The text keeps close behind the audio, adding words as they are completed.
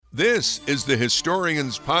This is the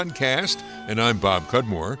Historians Podcast, and I'm Bob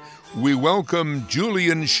Cudmore. We welcome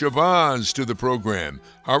Julian Shabazz to the program.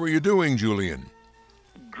 How are you doing, Julian?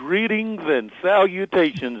 Greetings and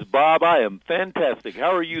salutations, Bob. I am fantastic.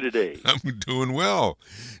 How are you today? I'm doing well.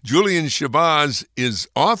 Julian Shabazz is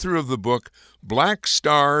author of the book Black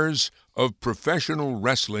Stars of Professional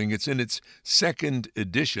Wrestling. It's in its second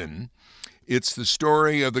edition. It's the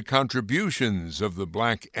story of the contributions of the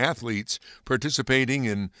black athletes participating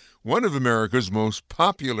in one of America's most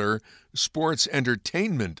popular sports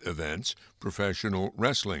entertainment events, professional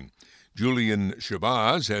wrestling. Julian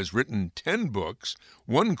Shabazz has written 10 books,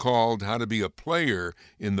 one called How to Be a Player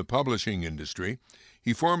in the Publishing Industry.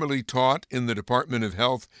 He formerly taught in the Department of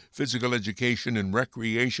Health, Physical Education, and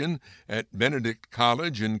Recreation at Benedict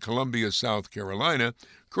College in Columbia, South Carolina.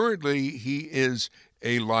 Currently, he is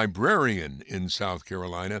a librarian in South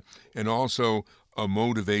Carolina and also a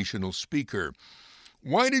motivational speaker.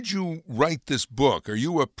 Why did you write this book? Are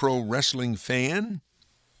you a pro wrestling fan?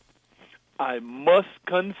 I must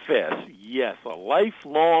confess, yes, a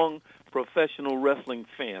lifelong professional wrestling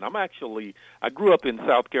fan. I grew up in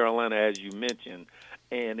South Carolina, as you mentioned,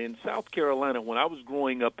 and in South Carolina, when I was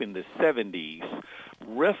growing up in the 70s,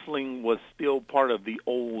 wrestling was still part of the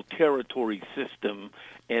old territory system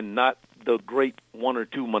and not the great one or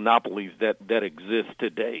two monopolies that exist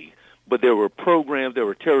today. But there were programs, there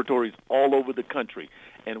were territories all over the country.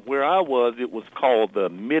 And where I was, it was called the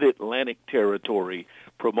Mid-Atlantic Territory,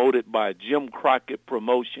 promoted by Jim Crockett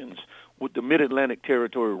Promotions. With the Mid-Atlantic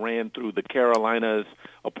Territory ran through the Carolinas,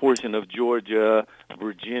 a portion of Georgia,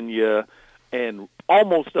 Virginia, and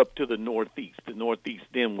almost up to the Northeast. The Northeast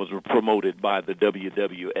then was promoted by the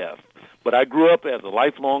WWF. But I grew up as a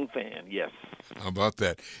lifelong fan, yes. How about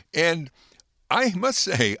that? And I must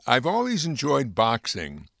say, I've always enjoyed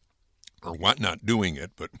boxing, or not doing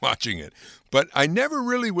it, but watching it. But I never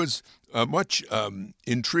really was much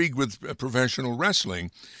intrigued with professional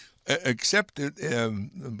wrestling, except that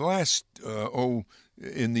in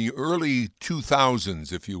the early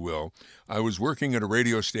 2000s, if you will, I was working at a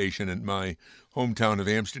radio station in my hometown of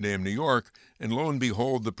Amsterdam, New York, and lo and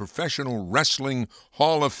behold, the Professional Wrestling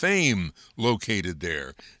Hall of Fame located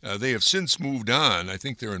there. They have since moved on. I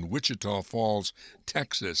think they're in Wichita Falls,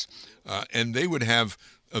 Texas, and they would have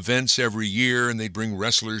events every year, and they'd bring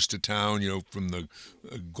wrestlers to town, from the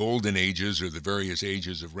golden ages or the various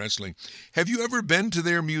ages of wrestling. Have you ever been to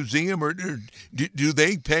their museum, or do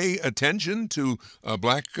they pay attention to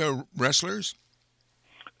black wrestlers?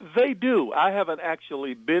 They do. I haven't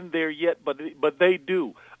actually been there yet, but they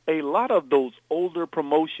do. A lot of those older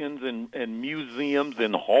promotions and museums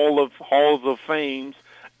and halls of fames,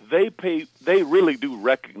 they really do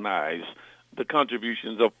recognize the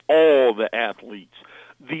contributions of all the athletes.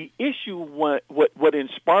 The issue, what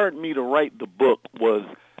inspired me to write the book was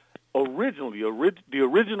originally the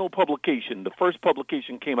original publication. The first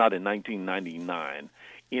publication came out in 1999.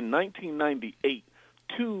 In 1998,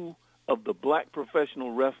 two of the black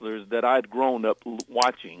professional wrestlers that I'd grown up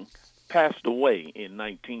watching passed away in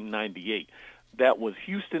 1998. That was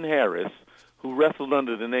Houston Harris, who wrestled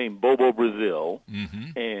under the name Bobo Brazil,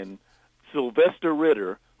 and Sylvester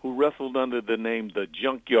Ritter, who wrestled under the name the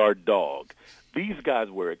Junkyard Dog. These guys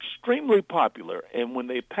were extremely popular, and when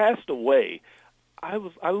they passed away,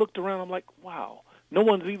 I looked around, I'm like, wow, no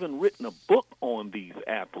one's even written a book on these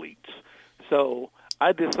athletes. So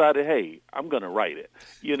I decided, hey, I'm going to write it,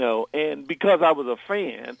 and because I was a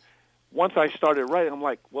fan, once I started writing, I'm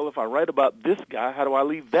like, well, if I write about this guy, how do I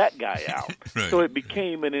leave that guy out? Right. So it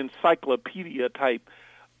became an encyclopedia-type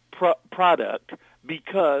product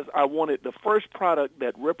because I wanted the first product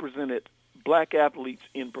that represented black athletes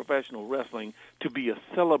in professional wrestling to be a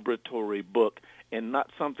celebratory book and not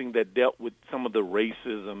something that dealt with some of the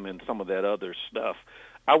racism and some of that other stuff.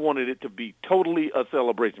 I wanted it to be totally a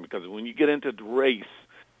celebration because when you get into race,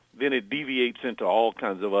 then it deviates into all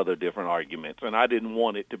kinds of other different arguments, and I didn't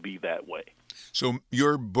want it to be that way. So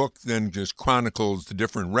your book then just chronicles the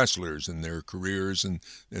different wrestlers and their careers and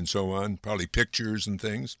so on, probably pictures and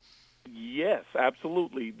things? Yes,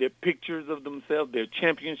 absolutely. Their pictures of themselves, their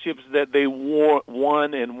championships that they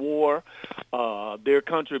won and wore, their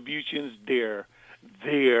contributions, their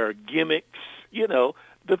gimmicks,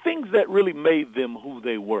 the things that really made them who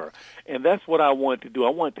they were. And that's what I wanted to do. I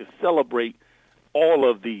wanted to celebrate all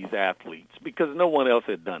of these athletes because no one else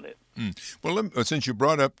had done it. Well, since you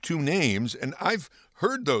brought up two names, and I've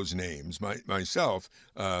heard those names myself,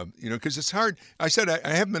 because it's hard. I said I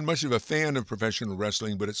haven't been much of a fan of professional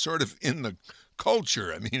wrestling, but it's sort of in the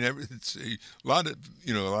culture. I mean, it's a lot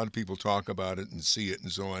of people talk about it and see it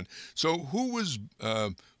and so on. So, who was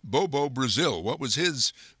Bobo Brazil? What was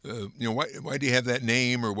his? Why do you have that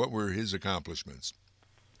name, or what were his accomplishments?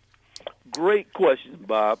 Great question,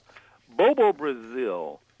 Bob. Bobo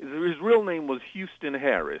Brazil, his real name was Houston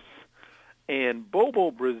Harris, and Bobo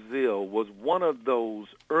Brazil was one of those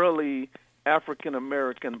early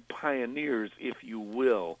African-American pioneers, if you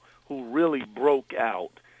will, who really broke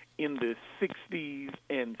out in the 60s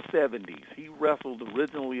and 70s. He wrestled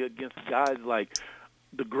originally against guys like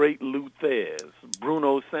the great Lou Thesz,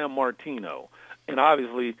 Bruno Sammartino, and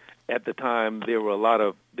obviously at the time there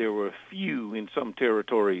were a few in some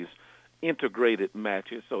territories integrated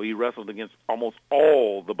matches, so he wrestled against almost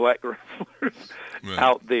all the black wrestlers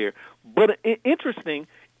out there. But interesting,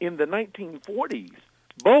 in the 1940s,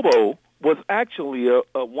 Bobo was actually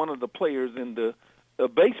one of the players in the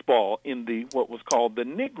baseball in the what was called the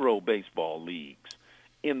Negro baseball leagues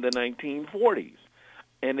in the 1940s.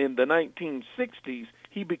 And in the 1960s,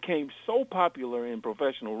 he became so popular in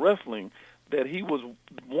professional wrestling that he was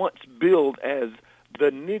once billed as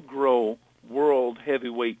the Negro World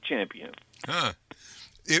Heavyweight Champion. Huh.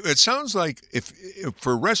 It sounds like if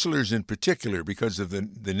for wrestlers in particular, because of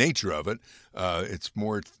the nature of it, it's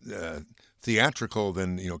more theatrical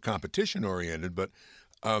than competition oriented. But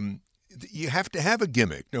you have to have a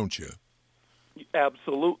gimmick, don't you?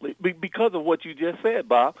 Absolutely, because of what you just said,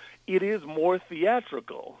 Bob. It is more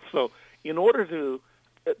theatrical. So, in order to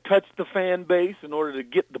touch the fan base, in order to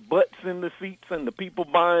get the butts in the seats and the people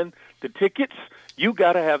buying the tickets, you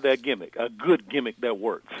got to have that gimmick, a good gimmick that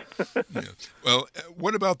works. Yeah. Well,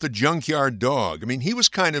 what about the Junkyard Dog? I mean, he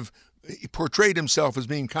portrayed himself as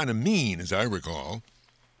being kind of mean, as I recall.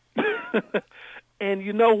 And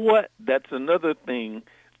you know what? That's another thing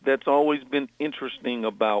that's always been interesting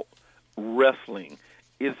about wrestling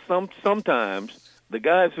is sometimes the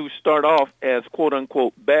guys who start off as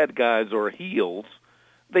quote-unquote bad guys or heels,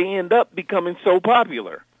 they end up becoming so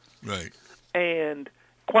popular. Right. And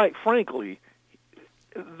quite frankly,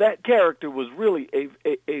 that character was really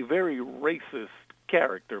a very racist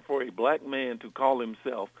character for a black man to call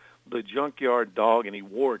himself the Junkyard Dog, and he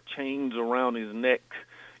wore chains around his neck.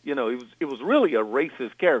 It was really a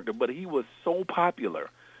racist character, but he was so popular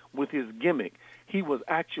with his gimmick. He was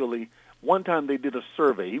actually, one time they did a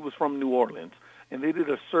survey. He was from New Orleans, and they did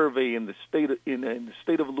a survey in the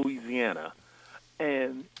state of Louisiana,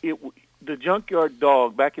 and the Junkyard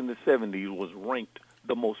Dog back in the 70s was ranked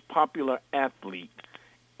the most popular athlete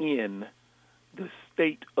in the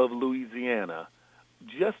state of Louisiana,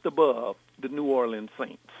 just above the New Orleans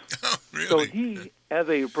Saints. Oh, really? So he, as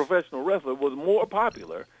a professional wrestler, was more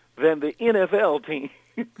popular than the NFL team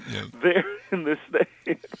there in the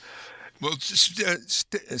state. Well,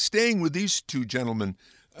 staying with these two gentlemen,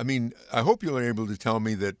 I mean, I hope you're able to tell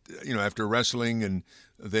me that, after wrestling and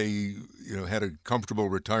they, had a comfortable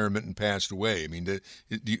retirement and passed away. I mean, did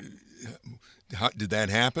that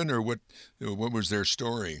happen, or what was their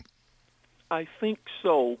story? I think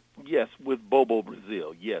so, yes, with Bobo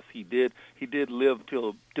Brazil. Yes, he did. He did live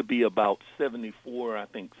to be about 74, I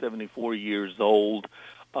think 74 years old.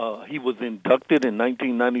 He was inducted in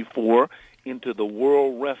 1994 into the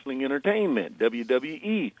World Wrestling Entertainment,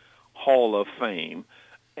 WWE Hall of Fame.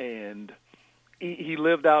 And he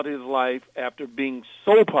lived out his life after being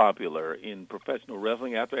so popular in professional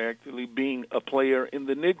wrestling, after actually being a player in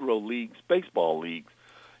the Negro Leagues, baseball leagues.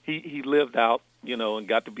 He lived out, and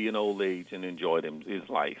got to be an old age and enjoyed his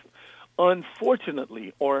life.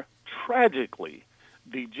 Unfortunately, or tragically,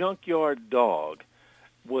 the Junkyard Dog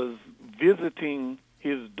was visiting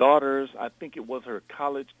his daughter's, I think it was her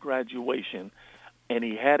college graduation, and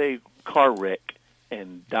he had a car wreck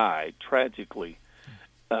and died tragically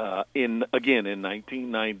in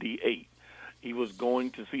 1998. He was going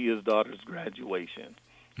to see his daughter's graduation.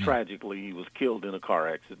 Tragically, he was killed in a car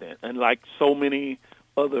accident. And like so many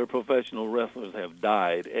other professional wrestlers have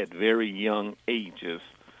died at very young ages,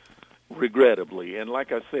 regrettably. And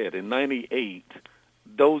like I said, in 98,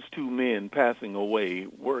 those two men passing away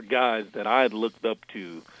were guys that I had looked up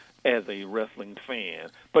to as a wrestling fan,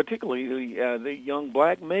 particularly as a young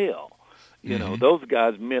black male. Those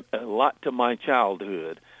guys meant a lot to my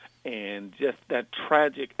childhood, and just that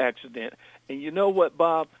tragic accident. And you know what,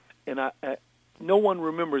 Bob? And no one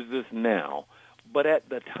remembers this now, but at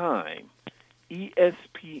the time,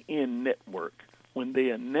 ESPN Network, when they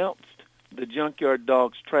announced the Junkyard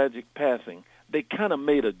Dog's tragic passing, they kind of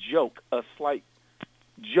made a slight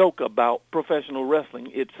joke about professional wrestling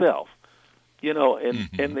itself,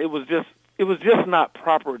 and it was just not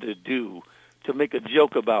proper to make a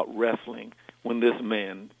joke about wrestling when this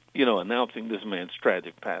man, announcing this man's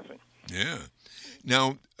tragic passing. Yeah.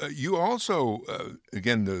 Now, you also,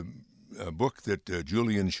 again, the book that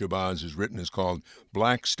Julian Shabazz has written is called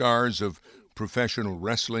Black Stars of Professional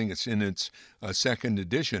Wrestling. It's in its second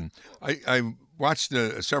edition. I watched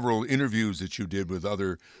several interviews that you did with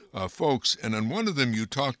other folks, and on one of them you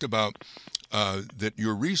talked about that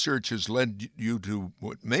your research has led you to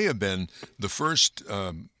what may have been the first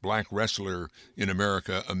black wrestler in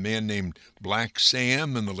America, a man named Black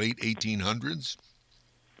Sam in the late 1800s.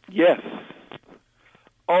 Yes.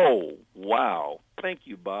 Oh, wow. Thank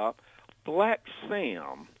you, Bob. Black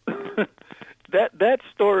Sam. that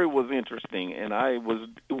story was interesting, and I was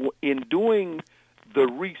in doing the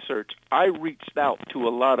research. I reached out to a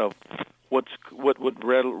lot of what would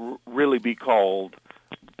really be called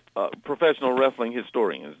professional wrestling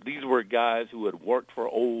historians. These were guys who had worked for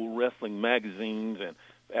old wrestling magazines and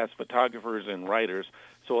as photographers and writers.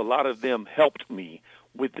 So a lot of them helped me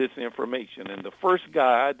with this information. And the first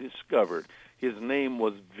guy I discovered, his name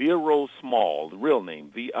was Vero Small, the real name,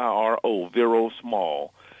 V-I-R-O, Vero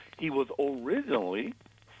Small. He was originally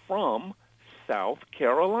from South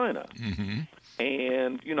Carolina. Mm-hmm.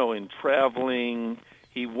 And, in traveling,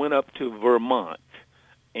 he went up to Vermont.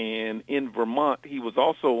 And in Vermont, he was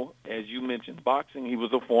also, as you mentioned, boxing. He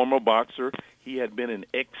was a former boxer. He had been an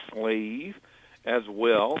ex-slave as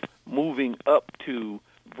well, moving up to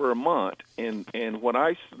Vermont. And what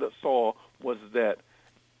I saw was that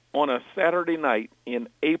on a Saturday night in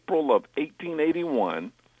April of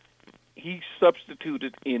 1881, he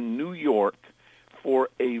substituted in New York for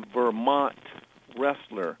a Vermont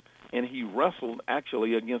wrestler, and he wrestled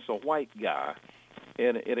actually against a white guy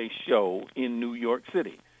at a show in New York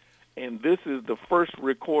City. And this is the first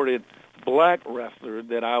recorded black wrestler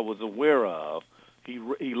that I was aware of.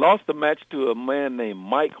 He lost the match to a man named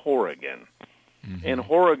Mike Horrigan, mm-hmm. and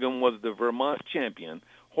Horrigan was the Vermont champion.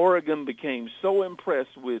 Horrigan became so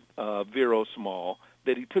impressed with Vero Small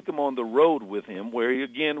that he took him on the road with him, where he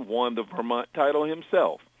again won the Vermont title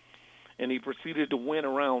himself. And he proceeded to win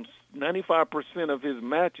around 95% of his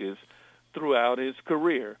matches throughout his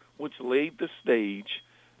career, which laid the stage,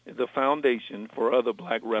 the foundation for other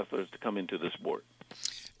black wrestlers to come into the sport.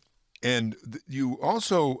 And you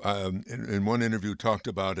also, in one interview, talked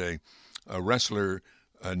about a wrestler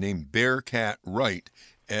named Bearcat Wright,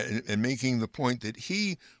 and making the point that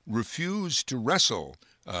he refused to wrestle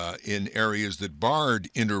in areas that barred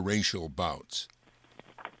interracial bouts.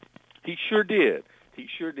 He sure did.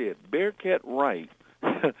 Bearcat Wright,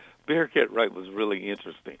 Bearcat Wright was really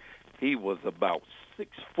interesting. He was about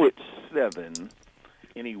 6'7",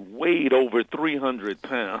 and he weighed over 300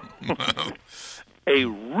 pounds. Wow. A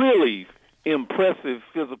really impressive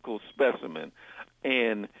physical specimen.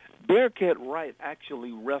 And Bearcat Wright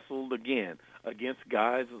actually wrestled again against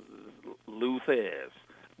guys Luthez,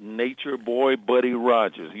 Nature Boy Buddy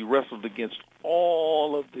Rogers. He wrestled against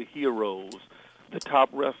all of the heroes, the top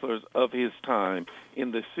wrestlers of his time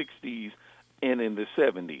in the 60s and in the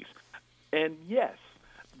 70s. And yes,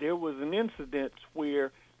 there was an incident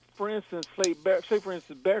where, for instance,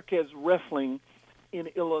 Bearcat's wrestling in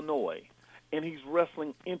Illinois, and he's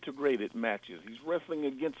wrestling integrated matches. He's wrestling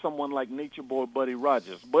against someone like Nature Boy Buddy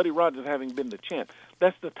Rogers. Buddy Rogers having been the champ.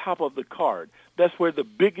 That's the top of the card. That's where the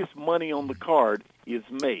biggest money on the card is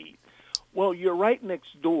made. Well, you're right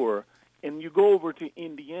next door, and you go over to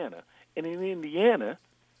Indiana. And in Indiana,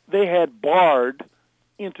 they had barred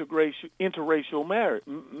interracial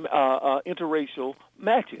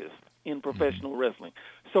matches in professional wrestling.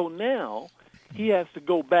 So now he has to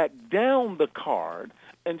go back down the card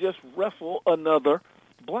and just wrestle another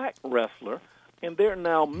black wrestler, and they're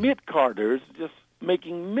now mid-carders just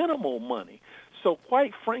making minimal money. So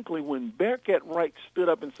quite frankly, when Bearcat Wright stood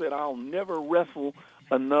up and said, I'll never wrestle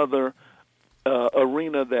another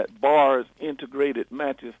arena that bars integrated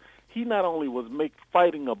matches, he not only was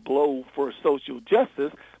fighting a blow for social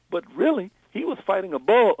justice, but really he was fighting a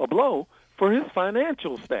blow for his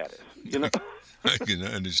financial status. I can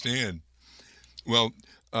understand. Well,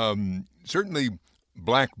 certainly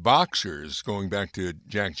black boxers, going back to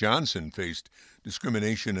Jack Johnson, faced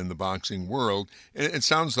discrimination in the boxing world. And it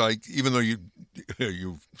sounds like, even though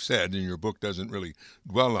you've said, and your book doesn't really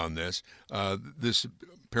dwell on this, this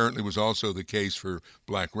apparently was also the case for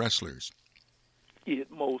black wrestlers. It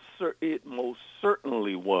most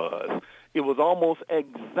certainly was. It was almost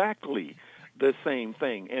exactly the same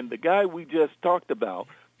thing. And the guy we just talked about,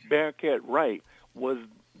 Bearcat Wright, was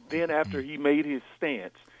then, after he made his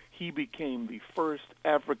stance, he became the first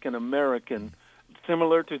African-American,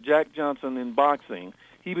 similar to Jack Johnson in boxing,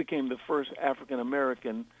 he became the first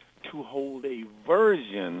African-American to hold a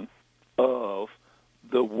version of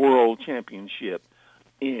the world championship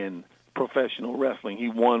in professional wrestling. He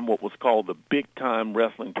won what was called the Big Time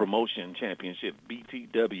Wrestling Promotion Championship,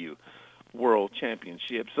 BTW World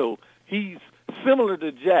Championship. So he's similar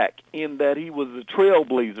to Jack in that he was a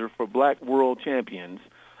trailblazer for black world champions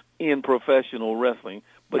in professional wrestling.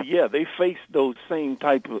 But, yeah, they faced those same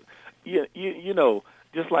type of, you know,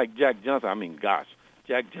 just like Jack Johnson. I mean, gosh,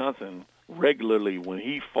 Jack Johnson regularly when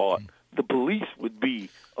he fought, the police would be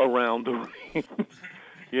around the ring,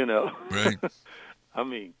 you know. Right. I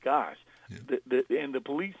mean, gosh. Yeah. And the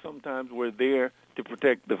police sometimes were there to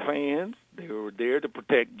protect the fans. They were there to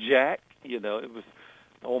protect Jack. You know, it was,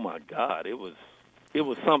 oh, my God, it was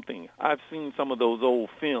something. I've seen some of those old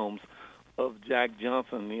films of Jack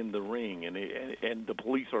Johnson in the ring, and the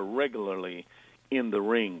police are regularly in the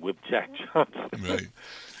ring with Jack Johnson. Right.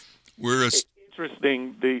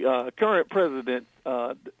 Interesting. The current president,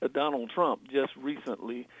 Donald Trump, just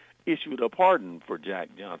recently issued a pardon for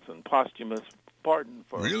Jack Johnson, posthumous pardon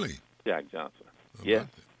for Jack Johnson. Yes.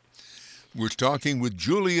 We're talking with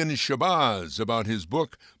Julian Shabazz about his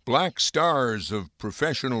book, Black Stars of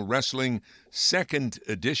Professional Wrestling, 2nd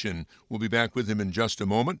edition. We'll be back with him in just a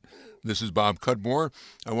moment. This is Bob Cudmore.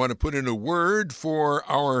 I want to put in a word for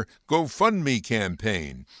our GoFundMe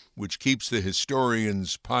campaign, which keeps the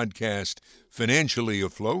Historians podcast financially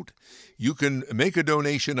afloat. You can make a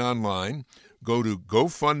donation online. Go to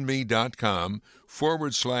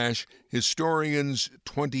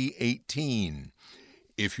GoFundMe.com/Historians2018.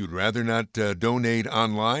 If you'd rather not donate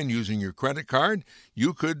online using your credit card,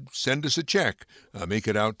 you could send us a check. Make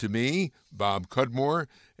it out to me, Bob Cudmore,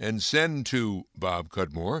 and send to Bob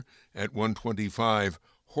Cudmore at 125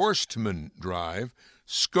 Horstman Drive,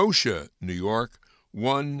 Scotia, New York,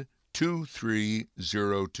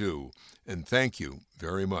 12302. And thank you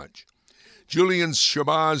very much. Julian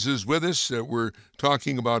Shabazz is with us. We're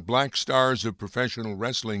talking about Black Stars of Professional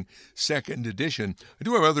Wrestling, 2nd edition. I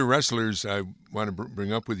do have other wrestlers I want to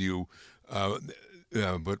bring up with you, but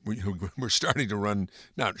we're starting to run,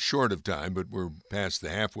 not short of time, but we're past the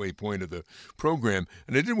halfway point of the program.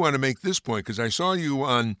 And I did want to make this point because I saw you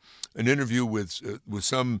on an interview with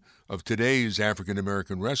some of today's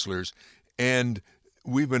African-American wrestlers, and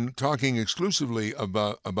we've been talking exclusively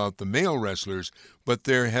about the male wrestlers, but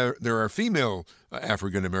there are female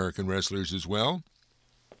African-American wrestlers as well.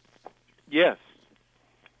 Yes,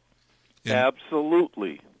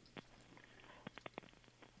 absolutely.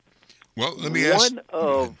 Well, let me ask.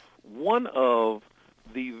 One of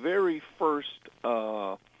the very first,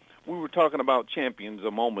 we were talking about champions a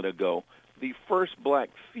moment ago, the first black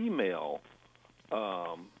female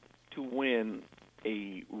to win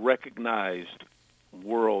a recognized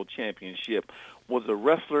world championship was a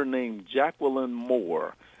wrestler named Jacqueline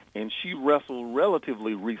Moore, and she wrestled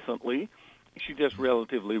relatively recently. She just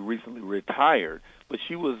relatively recently retired, but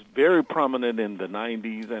she was very prominent in the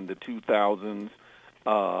 90s and the 2000s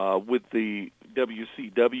with the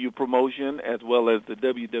WCW promotion as well as the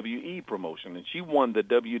WWE promotion, and she won the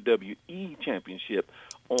WWE championship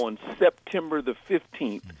on September the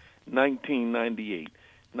 15th, 1998.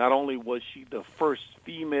 Not only was she the first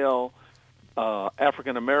female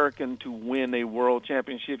African-American to win a world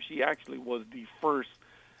championship, she actually was the first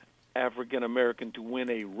African-American to win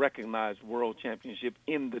a recognized world championship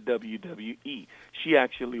in the WWE. She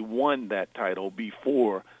actually won that title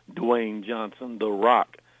before Dwayne Johnson, The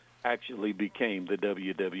Rock, actually became the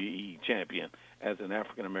WWE champion as an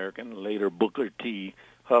African-American. Later, Booker T.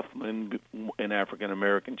 Huffman, an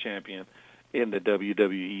African-American champion in the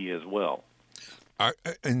WWE as well.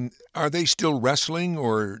 Are they still wrestling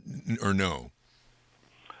or no?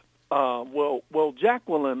 Well,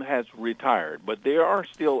 Jacqueline has retired, but there are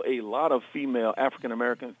still a lot of female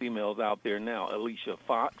African-American females out there now. Alicia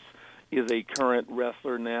Fox is a current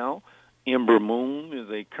wrestler now. Ember Moon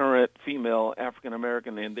is a current female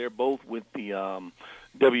African-American, and they're both with the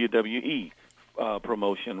WWE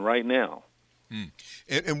promotion right now.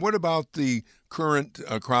 And what about the current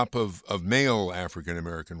crop of male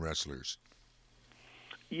African-American wrestlers?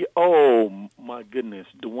 Yeah, oh, my goodness.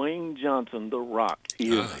 Dwayne Johnson, The Rock,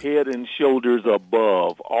 is head and shoulders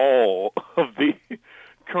above all of the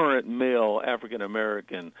current male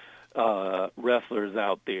African-American wrestlers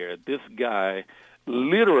out there. This guy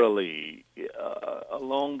literally,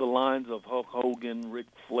 along the lines of Hulk Hogan, Ric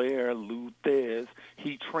Flair, Lou Thesz,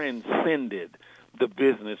 he transcended the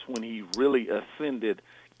business when he really ascended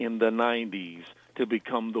in the 90s to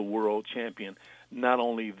become the world champion. Not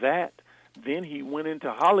only that, then he went into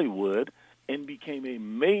Hollywood and became a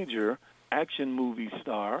major action movie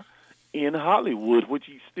star in Hollywood, which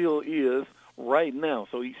he still is right now.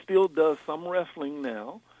 So he still does some wrestling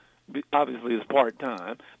now, obviously it's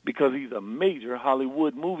part-time, because he's a major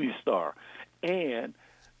Hollywood movie star. And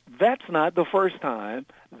that's not the first time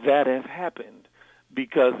that has happened,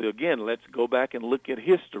 because, again, let's go back and look at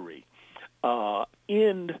history.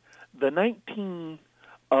 In the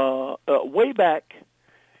way back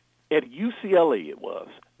at UCLA, it was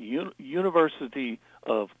University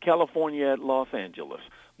of California at Los Angeles,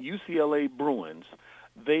 UCLA Bruins.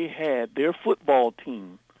 They had their football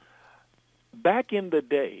team. Back in the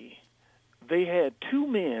day, they had two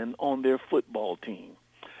men on their football team,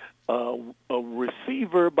 a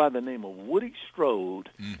receiver by the name of Woody Strode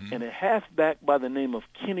and a halfback by the name of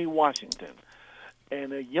Kenny Washington.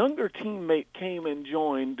 And a younger teammate came and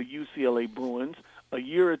joined the UCLA Bruins a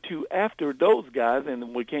year or two after those guys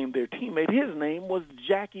and became their teammate. His name was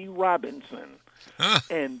Jackie Robinson.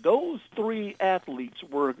 And those three athletes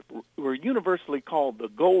were universally called the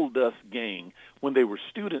Gold Dust Gang when they were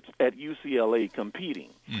students at UCLA competing.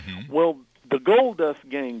 Well, the Gold Dust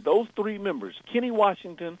Gang, those three members, Kenny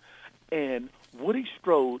Washington and Woody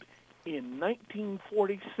Strode, in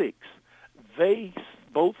 1946, they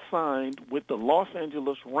both signed with the Los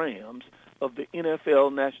Angeles Rams of the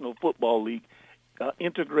NFL National Football League,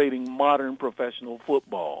 integrating modern professional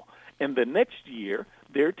football. And the next year,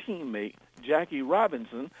 their teammate, Jackie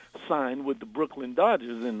Robinson, signed with the Brooklyn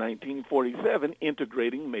Dodgers in 1947,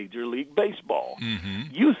 integrating Major League Baseball.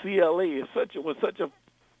 UCLA was such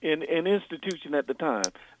an institution at the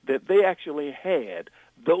time that they actually had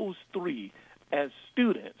those three as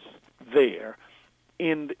students there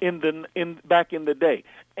back in the day.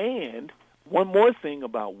 And one more thing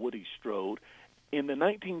about Woody Strode, in the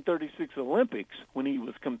 1936 Olympics, when he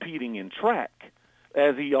was competing in track,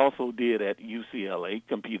 as he also did at UCLA,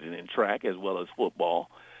 competed in track as well as football,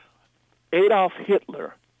 Adolf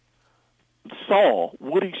Hitler saw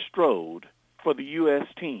Woody Strode for the U.S.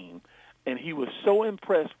 team, and he was so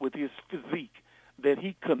impressed with his physique that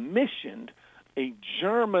he commissioned a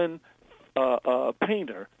German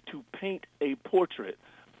painter to paint a portrait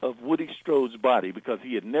of Woody Strode's body, because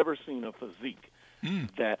he had never seen a physique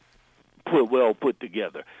that put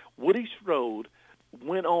together. Woody Strode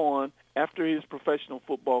went on, after his professional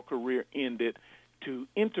football career ended, to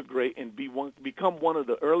integrate and become one of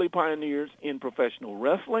the early pioneers in professional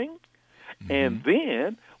wrestling. And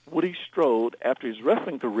then Woody Strode, after his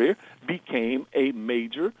wrestling career, became a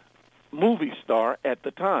major movie star at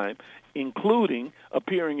the time, including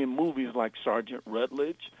appearing in movies like Sergeant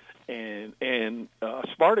Rutledge and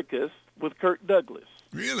Spartacus with Kirk Douglas.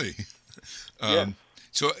 Really? Yes.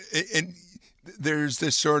 So, and there's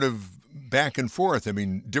this sort of back and forth. I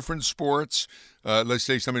mean, different sports. Let's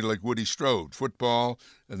say somebody like Woody Strode, football,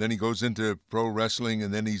 and then he goes into pro wrestling,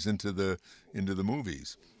 and then he's into the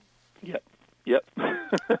movies. Yep.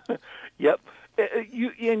 Yep.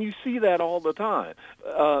 You see that all the time.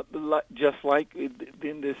 Just like in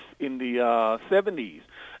the 70s,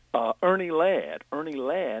 Ernie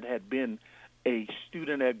Ladd had been a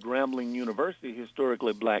student at Grambling University,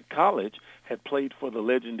 historically black college, had played for the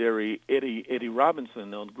legendary Eddie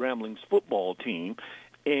Robinson on Grambling's football team.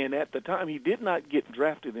 And at the time, he did not get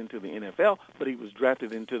drafted into the NFL, but he was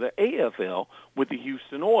drafted into the AFL with the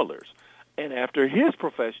Houston Oilers. And after his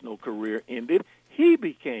professional career ended, he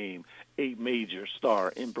became a major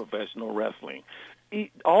star in professional wrestling.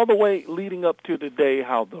 All the way leading up to the day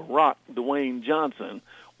how The Rock, Dwayne Johnson,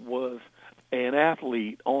 was an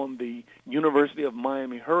athlete on the University of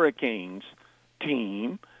Miami Hurricanes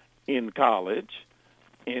team in college,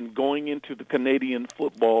 and going into the Canadian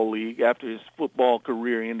Football League. After his football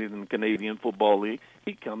career ended in the Canadian Football League,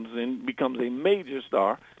 he becomes a major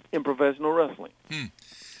star in professional wrestling.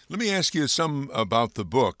 Let me ask you some about the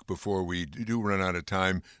book before we do run out of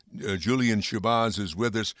time. Julian Shabazz is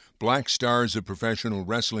with us. Black Stars of Professional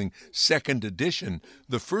Wrestling, second edition.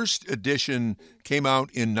 The first edition came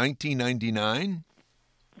out in 1999?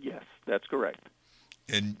 Yes, that's correct.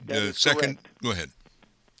 And the second, correct. Go ahead.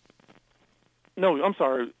 No, I'm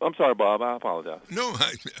sorry, Bob. I apologize. No,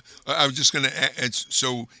 I was just going to add,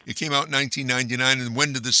 so it came out in 1999, and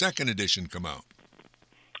when did the second edition come out?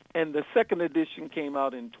 And the second edition came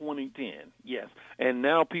out in 2010, yes. And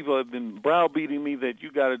now people have been browbeating me that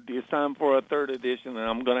it's time for a third edition, and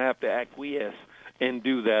I'm going to have to acquiesce and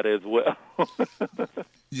do that as well.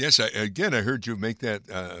 Yes, I heard you make that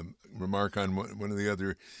remark on one of the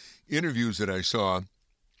other interviews that I saw,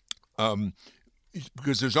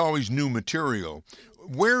 because there's always new material.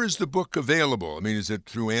 Where is the book available? I mean, is it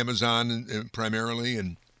through Amazon primarily?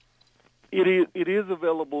 And It is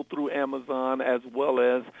available through Amazon, as well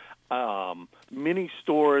as many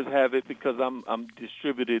stores have it, because I'm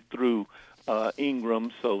distributed through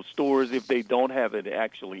Ingram. So stores, if they don't have it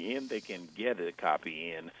actually in, they can get a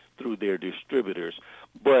copy in through their distributors.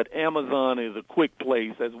 But Amazon is a quick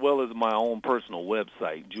place, as well as my own personal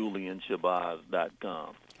website,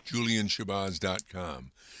 JulianShabazz.com.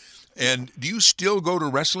 JulianShabazz.com. And do you still go to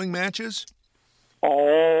wrestling matches?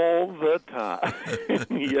 All the time.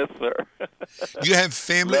 Yes, sir. Do you have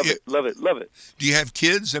family? Love it. Do you have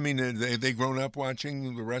kids? I mean, have they grown up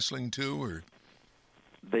watching the wrestling too, or?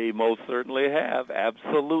 They most certainly have,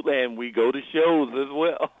 absolutely, and we go to shows as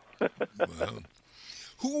well. Wow.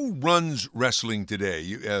 Who runs wrestling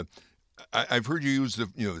today? I've heard you use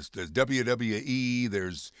there's WWE,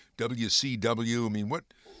 there's WCW. I mean,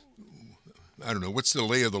 I don't know, what's the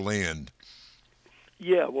lay of the land?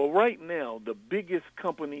 Yeah, well, right now, the biggest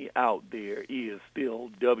company out there is still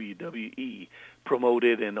WWE,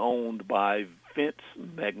 promoted and owned by Vince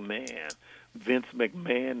McMahon. Vince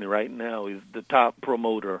McMahon right now is the top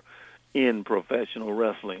promoter in professional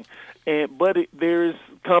wrestling. But there's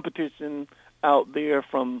competition out there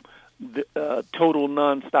from the Total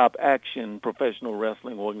Nonstop Action Professional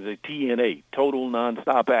Wrestling Organization, TNA, Total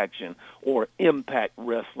Nonstop Action, or Impact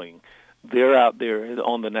Wrestling. They're out there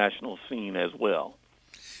on the national scene as well.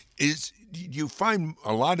 Do you find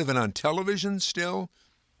a lot of it on television still?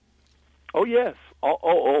 Oh, yes.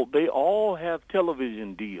 They all have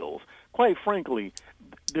television deals. Quite frankly,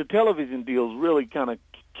 the television deals really kind of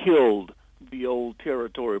killed the old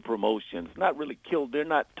territory promotions. Not really killed. They're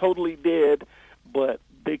not totally dead, but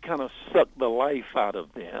they kind of sucked the life out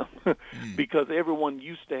of them because everyone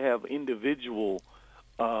used to have individual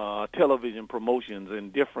television promotions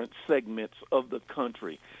in different segments of the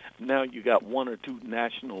country. Now you got one or two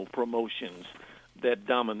national promotions that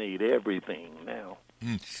dominate everything now.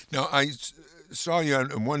 Now, I saw you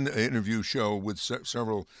on one interview show with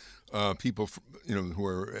several people, who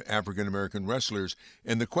are African-American wrestlers,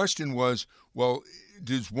 and the question was, well,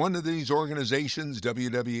 does one of these organizations,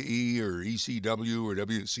 WWE or ECW or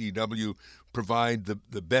WCW, provide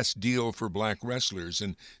the best deal for black wrestlers?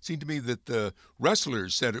 And it seemed to me that the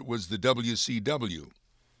wrestlers said it was the WCW.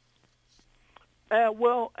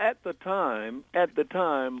 Well, at the time, I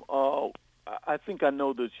think I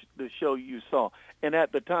know the show you saw, and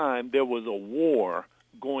at the time there was a war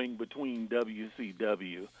going between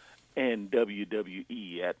WCW and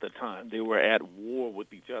WWE at the time. They were at war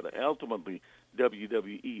with each other. Ultimately,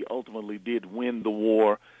 WWE did win the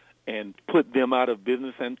war and put them out of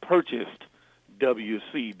business and purchased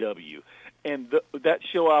WCW. And that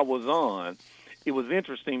show I was on, it was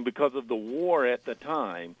interesting because of the war at the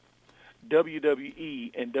time.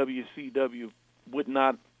 WWE and WCW would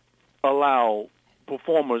not allow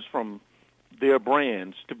performers from their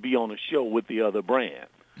brands to be on a show with the other brand.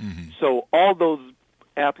 Mm-hmm. So all those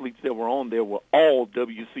athletes that were on there were all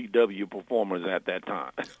WCW performers at that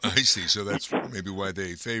time. I see. So that's maybe why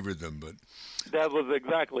they favored them. But that was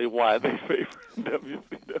exactly why they favored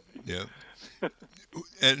WCW. Yeah.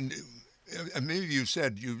 And maybe you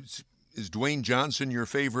said is Dwayne Johnson your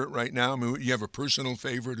favorite right now? I mean, you have a personal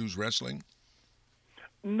favorite who's wrestling?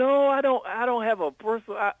 No, I don't have a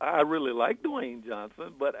personal. I really like Dwayne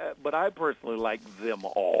Johnson, but I personally like them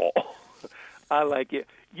all. I like it.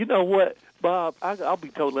 You know what, Bob? I'll be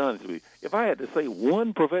totally honest with you. If I had to say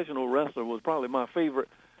one professional wrestler was probably my favorite,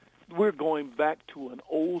 we're going back to an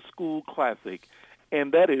old school classic,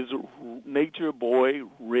 and that is Nature Boy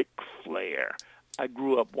Ric Flair. I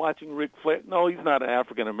grew up watching Ric Flair. No, he's not an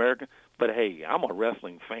African American, but hey, I'm a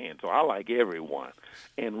wrestling fan, so I like everyone.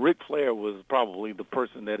 And Ric Flair was probably the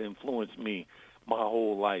person that influenced me my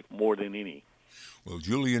whole life more than any. Well,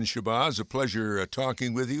 Julian Shabazz, a pleasure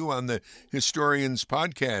talking with you on the Historians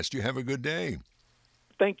Podcast. You have a good day.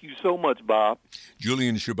 Thank you so much, Bob.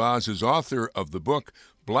 Julian Shabazz is author of the book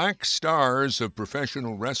Black Stars of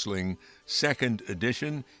Professional Wrestling, 2nd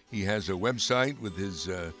edition. He has a website with his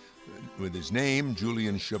name,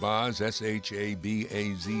 Julian Shabazz,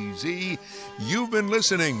 Shabazz. You've been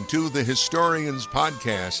listening to the Historians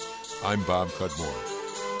Podcast. I'm Bob Cudmore.